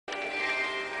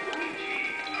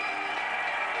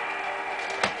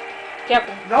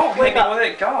Careful. No, Wake hit me up. with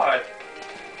it, God.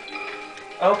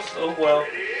 Oops, oh well.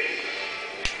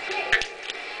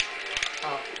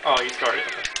 Oh, you started.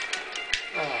 Okay.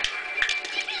 Oh.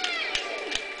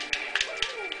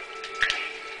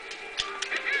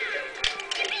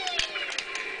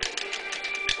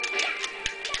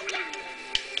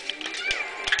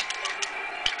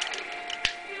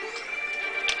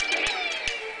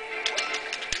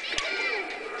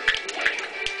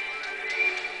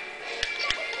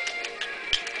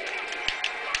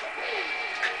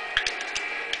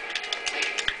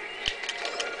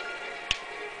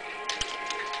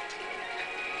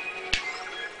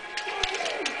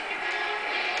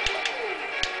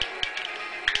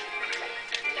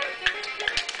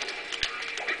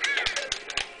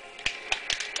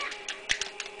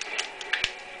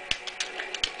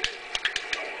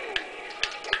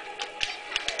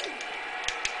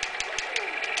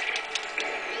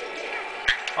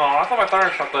 Oh, I thought my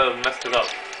fire shot messed it up.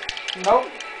 Nope.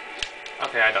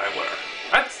 Okay, I died. Where?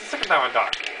 That's the second time I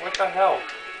died. What the hell?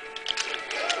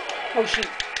 Oh shoot.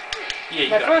 Yeah, you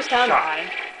My got first time shot. dying.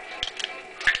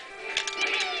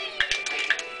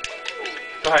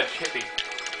 Go ahead, hit me.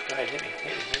 Go ahead, hit me.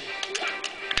 Hit me, hit me.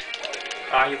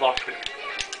 Ah, he lost it.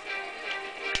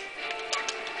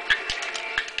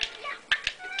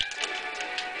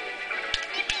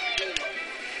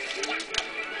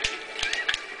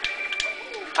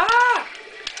 Ah!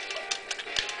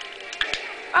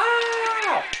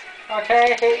 Ah!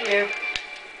 Okay, I hate you.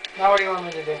 Now what do you want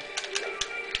me to do?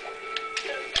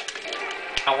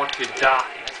 I want you to die.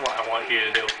 That's what I want you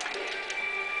to do.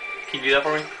 Can you do that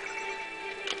for me?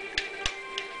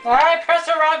 Alright, press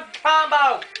the wrong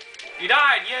combo! You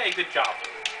died! Yay, good job.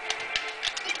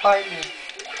 Fight me.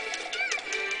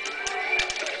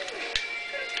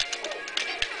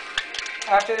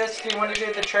 After this, do you want to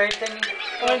do the trade thing?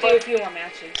 I want to do a few more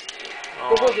matches. Oh.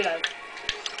 Before we do that.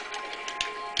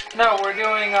 No, we're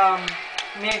doing,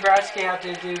 me and Gratsky have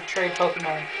to do trade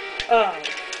Pokemon. Oh,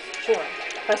 sure.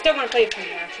 I still want to play a few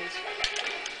matches.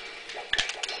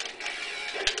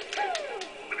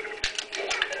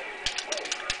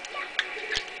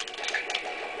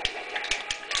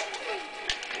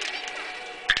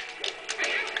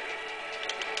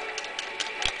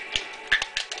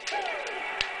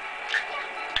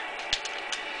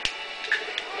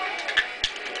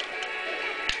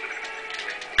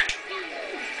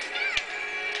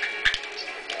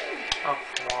 Oh,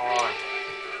 come on.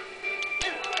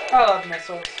 I love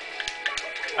missiles.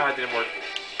 Ah, it didn't work.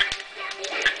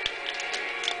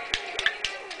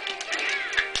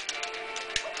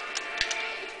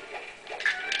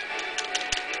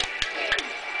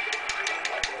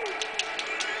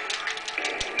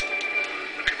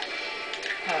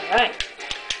 Alright.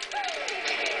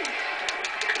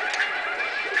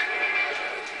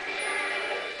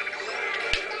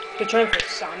 Good try for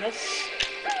Samus.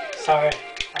 Sorry.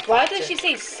 Why did she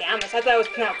say Samus? I thought it was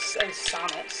pronounced as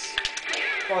Samus.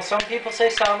 Well, some people say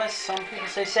Samus, some people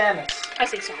say Samus. I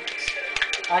say Samus.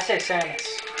 I say Samus.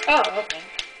 Oh, okay.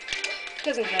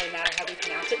 Doesn't really matter how we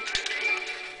pronounce it.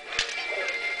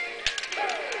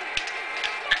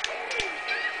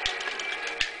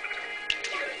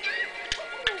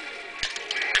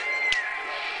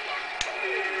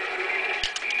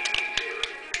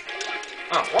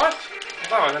 Oh, what?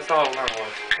 Oh, that's all I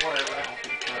was. Whatever.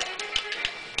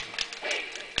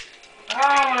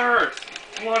 Oh, it hurts.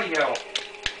 Bloody hell.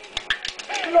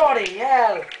 Bloody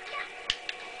hell!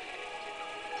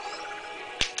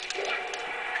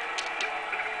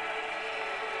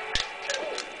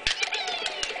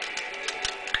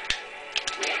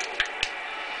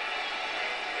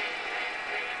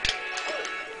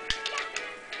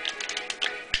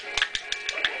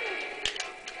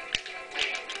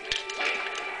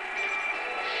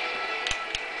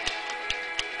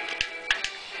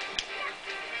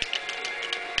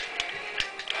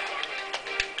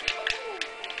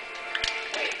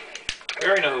 We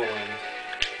already know who wins.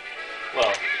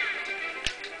 Well,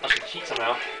 unless you cheat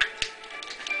somehow.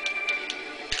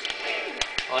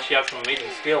 Unless you have some amazing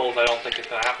skills, I don't think it's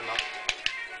gonna happen though.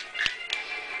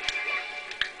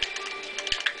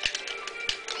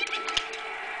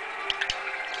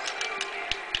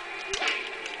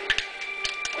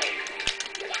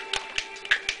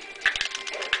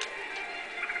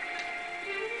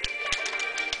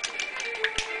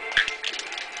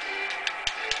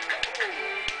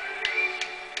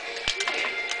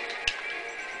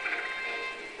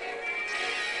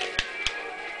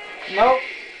 Nope.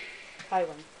 I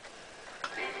win.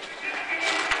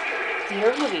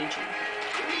 You're Luigi.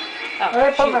 Oh, I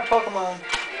already put shoot. my Pokemon.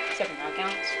 7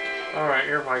 knockouts. Alright,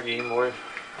 you're my Game Boy.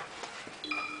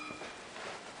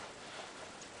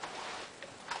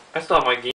 I still have my game.